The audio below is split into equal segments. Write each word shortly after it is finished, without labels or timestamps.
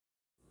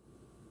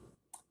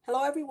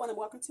Hello everyone and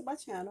welcome to my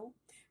channel.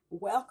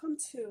 Welcome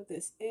to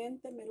this in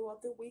the middle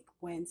of the week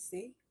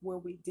Wednesday where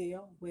we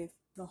deal with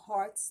the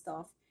hard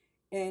stuff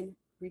in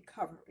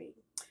recovery.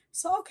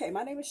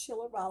 My name is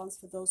Sheila Rollins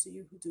for those of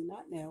you who do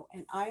not know,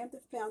 and I am the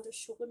founder of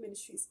H.U.L.A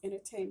Ministries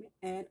Entertainment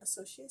and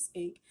Associates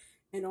Inc.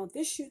 And on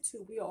this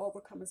YouTube we are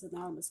Overcomers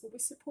Anonymous, where we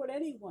support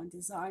anyone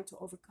designed to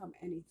overcome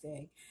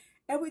anything.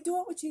 And we do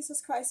it with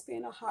Jesus Christ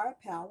being a higher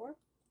power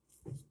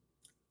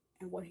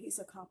and what he's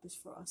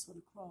accomplished for us on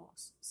the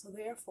cross. So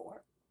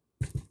therefore,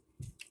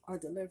 our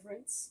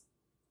deliverance,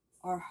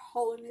 our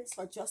holiness,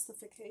 our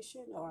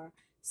justification, our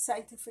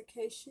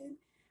sanctification,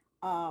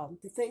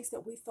 the things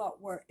that we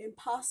thought were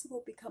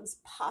impossible becomes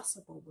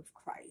possible with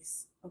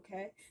Christ.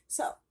 Okay,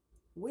 so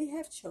we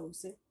have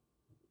chosen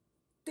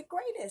the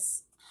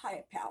greatest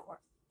higher power.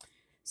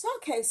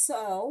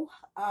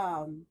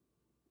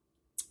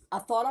 I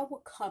thought I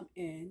would come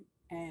in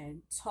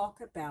and talk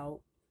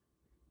about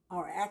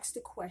or ask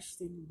the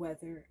question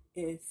whether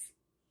if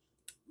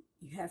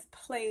you have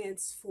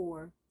plans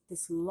for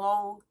this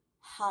long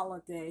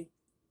holiday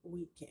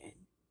weekend.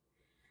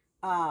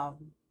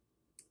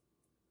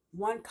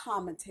 One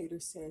commentator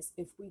says,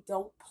 if we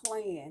don't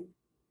plan,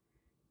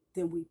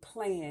 then we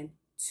plan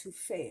to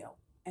fail.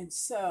 And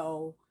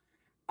so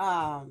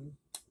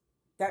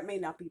that may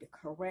not be the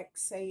correct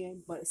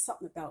saying, but it's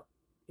something about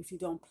if you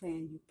don't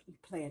plan, you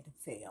plan to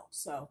fail.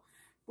 So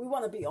we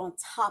want to be on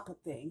top of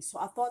things. So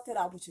I thought that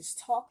I would just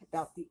talk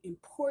about the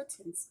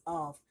importance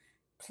of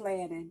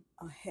planning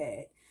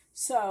ahead.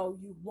 So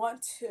you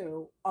want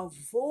to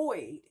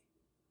avoid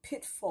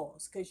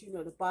pitfalls because,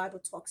 the Bible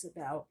talks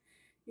about,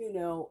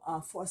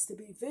 for us to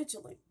be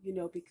vigilant,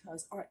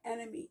 because our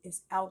enemy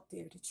is out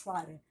there to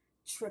try to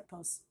trip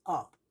us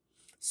up.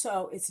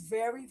 So it's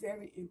very,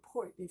 very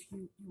important if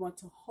you want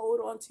to hold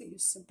on to your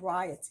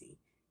sobriety,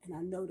 and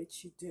I know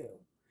that you do,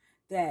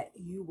 that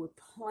you would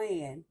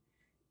plan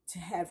to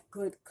have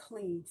good,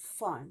 clean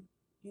fun,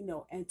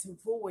 and to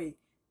avoid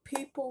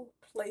people,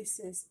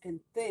 places, and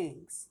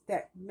things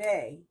that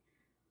may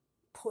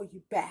pull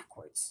you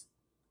backwards.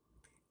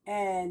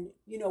 And,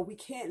 we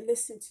can't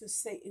listen to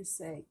Satan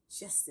say,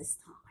 just this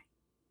time,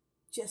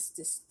 just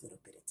this little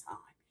bit of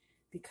time,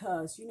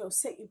 because,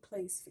 Satan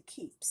plays for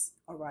keeps,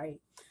 all right?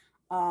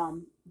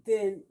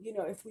 Then,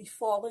 if we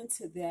fall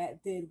into that,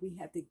 then we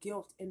have the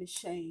guilt and the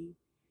shame,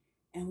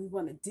 and we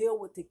want to deal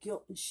with the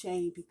guilt and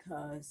shame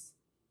because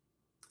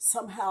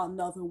somehow or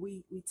another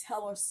we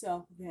tell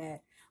ourselves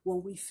that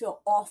when we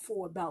feel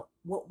awful about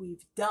what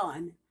we've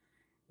done,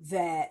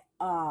 that,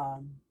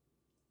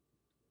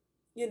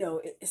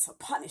 it's a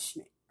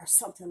punishment or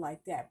something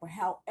like that. But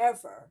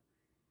however,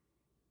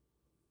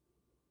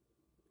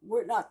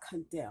 we're not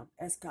condemned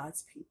as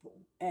God's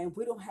people, and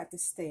we don't have to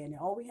stay in it.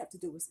 All we have to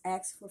do is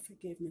ask for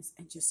forgiveness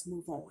and just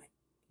move on,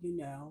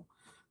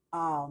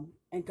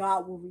 and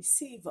God will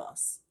receive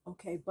us.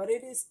 Okay, but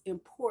it is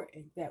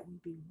important that we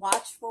be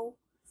watchful,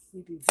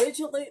 we be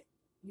vigilant,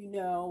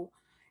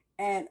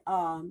 and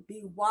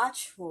be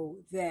watchful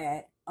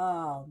that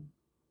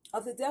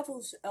of the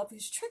devil's of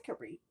his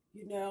trickery,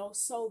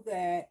 so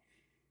that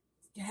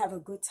you have a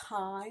good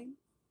time.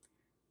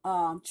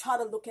 Try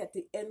to look at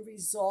the end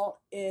result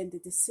and the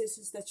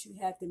decisions that you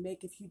have to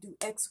make. If you do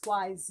X,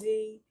 Y,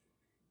 Z,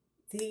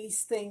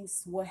 these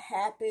things will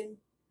happen,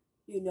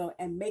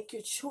 and make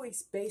your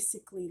choice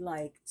basically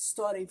like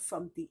starting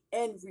from the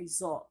end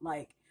result,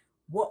 like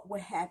what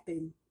will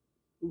happen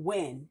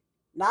when,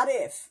 not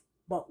if,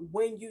 but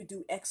when you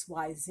do X,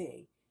 Y,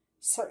 Z,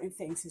 certain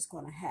things is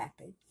going to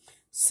happen.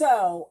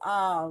 So,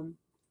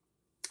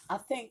 I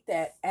think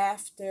that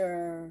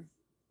after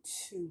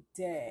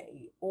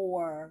today,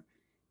 or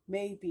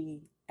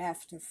maybe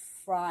after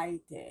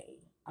Friday,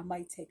 I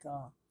might take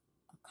a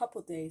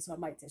couple days, or I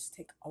might just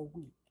take a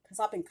week, because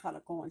I've been kind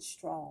of going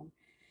strong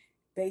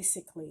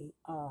basically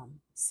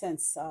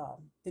since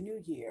the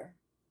new year,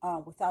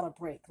 without a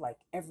break, like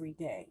every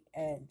day,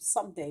 and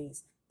some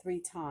days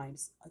 3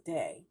 times a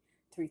day,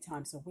 3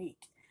 times a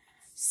week.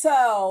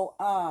 So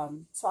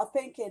I'm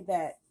thinking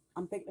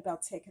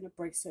about taking a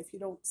break. So if you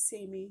don't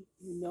see me,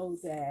 you know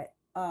that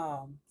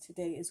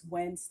today is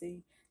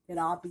Wednesday, that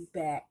I'll be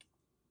back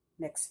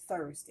next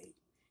Thursday.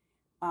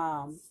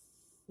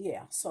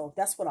 Yeah, so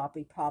that's what I'll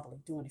be probably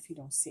doing if you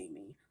don't see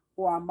me.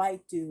 Or I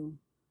might do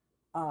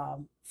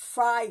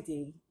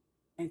Friday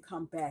and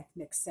come back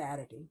next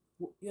Saturday.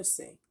 You'll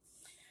see.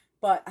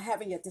 But I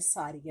haven't yet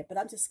decided yet. But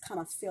I'm just kind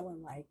of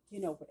feeling like,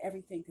 with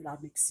everything that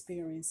I'm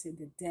experiencing,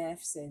 the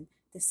deaths and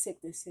the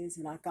sicknesses,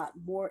 and I got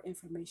more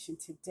information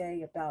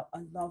today about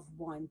a loved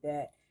one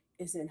that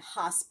is in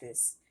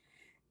hospice.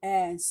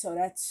 And so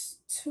that's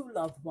 2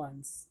 loved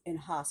ones in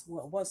hospice.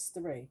 Well, it was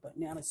 3, but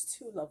now it's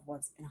 2 loved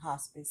ones in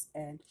hospice.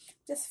 And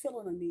just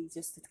feeling a need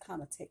just to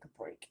kind of take a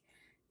break.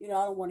 I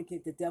don't want to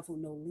give the devil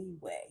no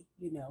leeway,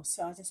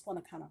 so I just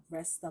want to kind of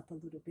rest up a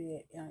little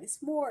bit.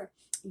 It's more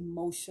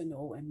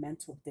emotional and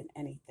mental than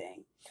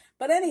anything.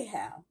 But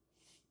anyhow,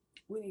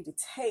 we need to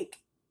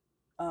take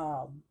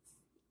an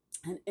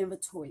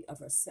inventory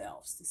of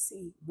ourselves to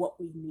see what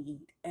we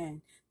need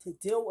and to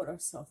deal with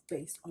ourselves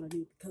based on a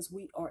need, because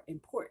we are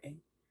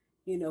important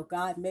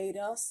God made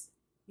us,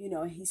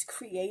 and he's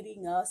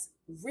creating us,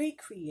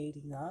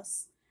 recreating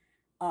us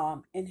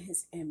in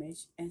his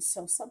image. And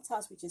so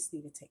sometimes we just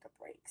need to take a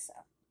break. So,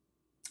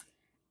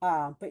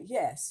 but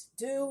yes,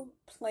 do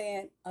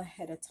plan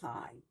ahead of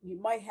time. You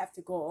might have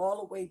to go all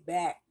the way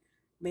back,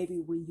 maybe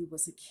when you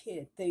was a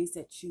kid, things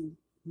that you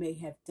may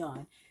have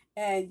done.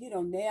 And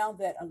now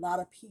that a lot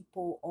of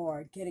people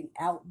are getting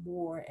out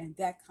more and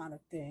that kind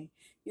of thing,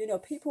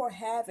 people are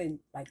having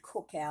like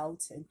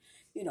cookouts and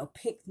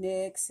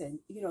picnics and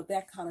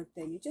that kind of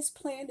thing. You just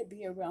plan to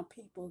be around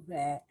people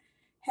that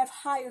have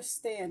higher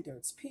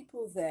standards,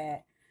 people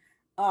that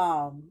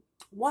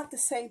want the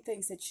same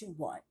things that you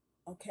want,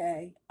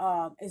 okay,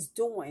 is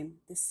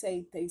doing the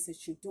same things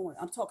that you're doing.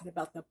 I'm talking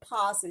about the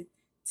positive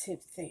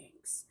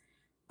things.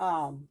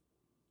 Um,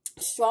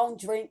 Strong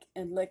drink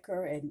and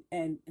liquor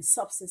and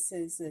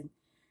substances and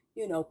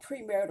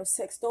premarital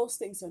sex, those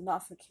things are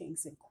not for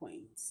kings and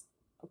queens,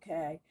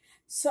 okay?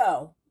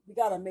 So we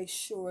got to make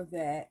sure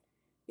that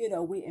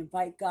we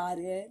invite God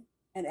in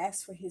and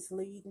ask for his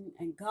leading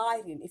and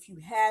guiding. If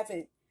you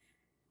haven't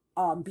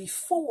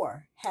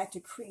before had to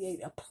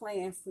create a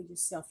plan for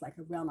yourself, like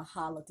around the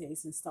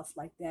holidays and stuff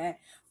like that.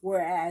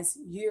 Whereas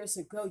years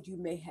ago, you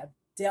may have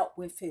dealt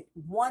with it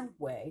one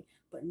way,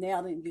 but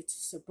now that you get to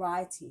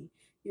sobriety,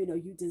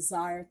 you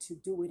desire to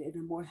do it in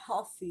a more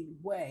healthy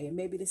way. And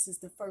maybe this is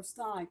the first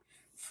time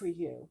for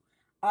you.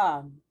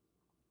 Um,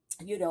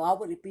 I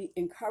would be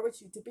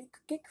encourage you to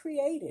get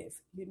creative.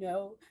 I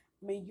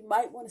mean, you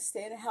might want to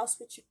stay in the house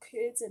with your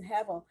kids and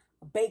have a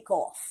bake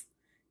off.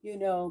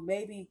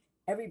 Maybe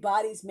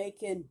everybody's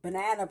making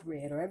banana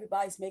bread or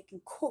everybody's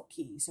making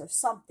cookies or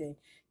something,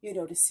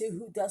 to see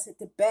who does it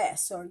the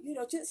best, or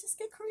just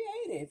get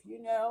creative.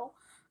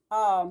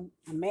 A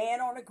man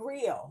on a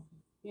grill.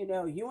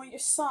 You and your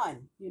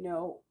son.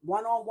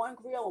 One on one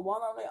grill and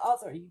one on the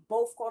other. You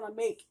both gonna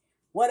make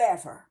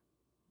whatever.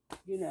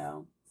 You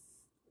know,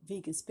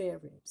 Vegan spare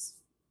ribs.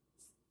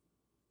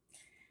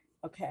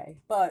 Okay,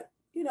 but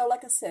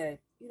like I said,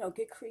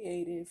 get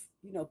creative.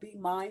 Be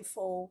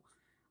mindful.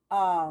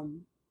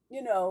 Um,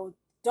 you know,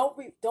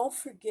 don't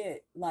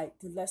forget like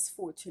the less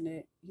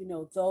fortunate.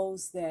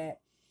 Those that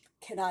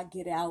cannot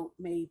get out.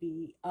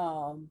 Maybe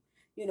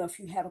if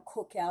you have a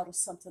cookout or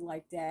something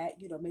like that.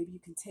 Maybe you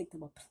can take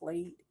them a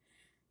plate.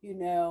 You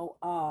know,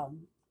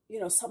 um,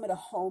 some of the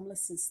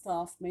homeless and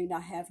stuff may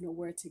not have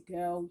nowhere to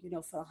go.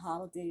 For the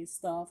holiday and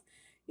stuff.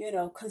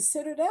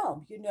 Consider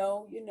them.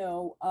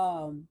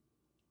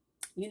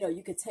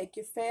 You could take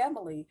your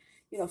family,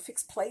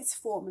 fix plates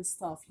for them and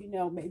stuff.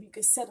 Maybe you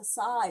could set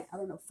aside, I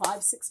don't know,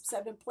 5, 6,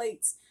 7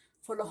 plates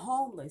for the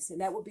homeless. And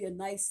that would be a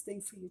nice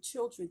thing for your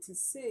children to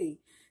see,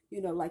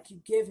 like you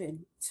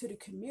giving to the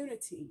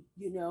community.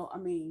 I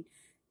mean,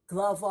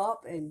 glove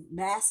up and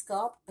mask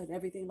up and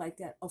everything like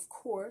that, of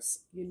course,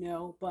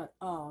 but,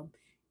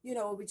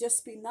 it would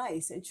just be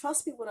nice. And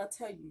trust me when I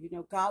tell you,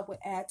 God will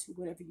add to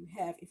whatever you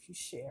have if you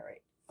share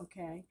it.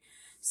 Okay.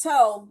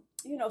 So,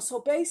 so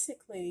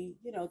basically,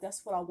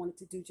 that's what I wanted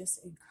to do.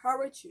 Just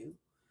encourage you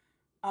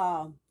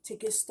to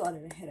get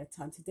started ahead of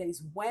time.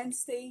 Today's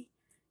Wednesday.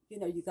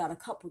 You got a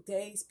couple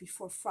days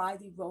before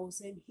Friday rolls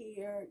in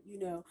here.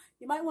 You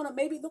might want to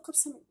maybe Google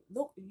some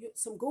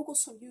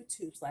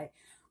YouTubes, like,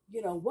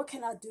 what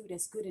can I do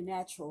that's good and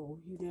natural?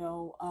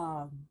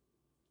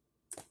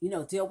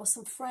 Deal with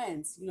some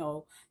friends,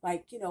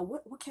 like,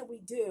 what can we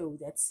do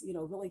that's,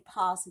 really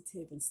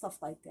positive and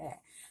stuff like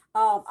that.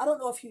 I don't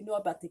know if you know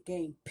about the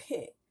game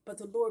Pit, but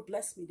the Lord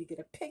blessed me to get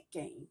a pit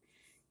game,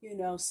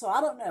 so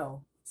I don't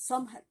know,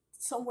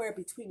 somewhere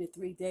between the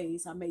 3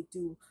 days, I may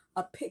do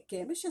a pit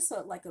game. It's just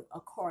like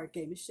a card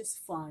game. It's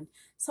just fun.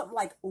 Something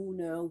like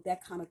Uno,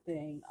 that kind of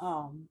thing.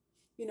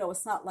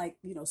 It's not like,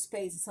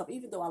 spades and stuff,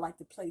 even though I like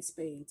to play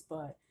spades,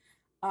 but,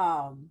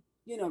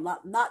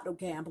 not no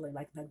gambling,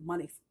 like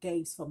money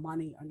games for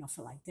money or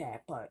nothing like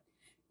that. But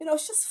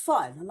it's just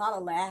fun, a lot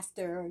of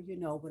laughter,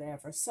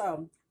 whatever.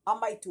 So I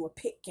might do a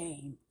pit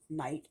game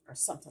night or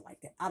something like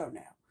that. I don't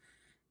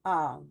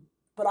know.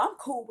 But I'm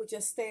cool with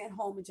just staying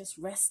home and just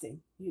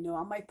resting.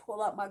 I might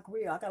pull out my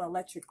grill. I got an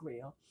electric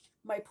grill.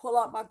 I might pull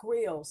out my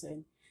grills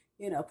and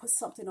put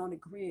something on the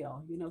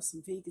grill.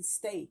 Some vegan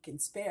steak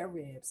and spare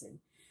ribs and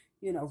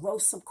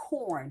roast some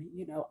corn.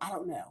 I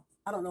don't know.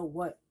 I don't know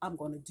what I'm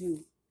going to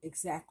do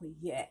exactly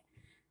yet.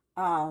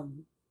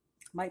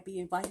 Might be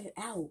invited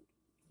out.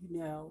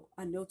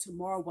 I know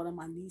tomorrow one of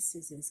my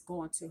nieces is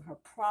going to her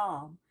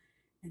prom,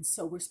 and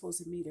so we're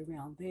supposed to meet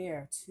around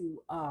there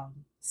to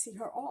see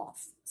her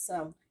off.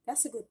 So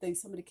that's a good thing.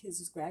 Some of the kids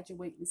is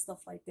graduating and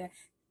stuff like that.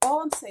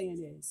 All I'm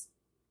saying is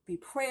be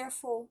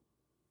prayerful,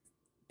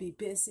 be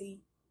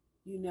busy,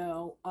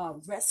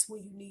 rest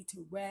when you need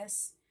to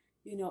rest,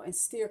 and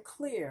steer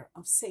clear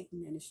of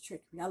Satan and his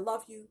trickery. I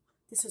love you.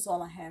 This is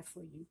all I have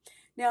for you.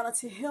 Now,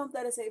 unto him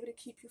that is able to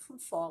keep you from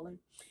falling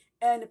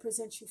and to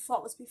present you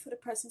faultless before the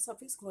presence of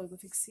his glory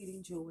with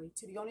exceeding joy.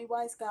 To the only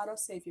wise God, our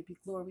Savior, be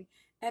glory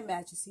and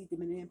majesty,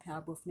 dominion and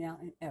power, both now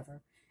and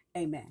ever.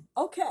 Amen.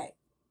 Okay.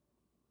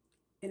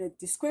 In the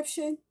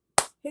description,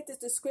 hit the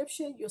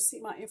description. You'll see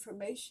my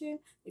information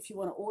if you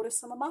want to order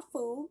some of my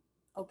food.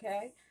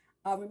 Okay.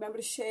 Remember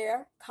to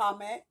share,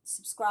 comment,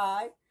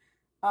 subscribe.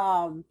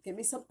 Give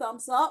me some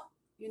thumbs up.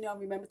 You know,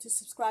 remember to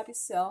subscribe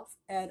yourself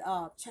and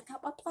check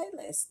out my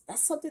playlist.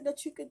 That's something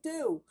that you could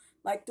do.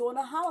 Like during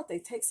a holiday,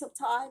 take some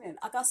time, and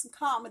I got some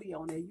comedy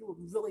on there. You will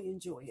really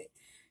enjoy it.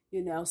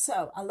 You know,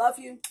 so I love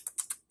you.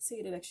 See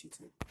you in the next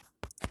YouTube.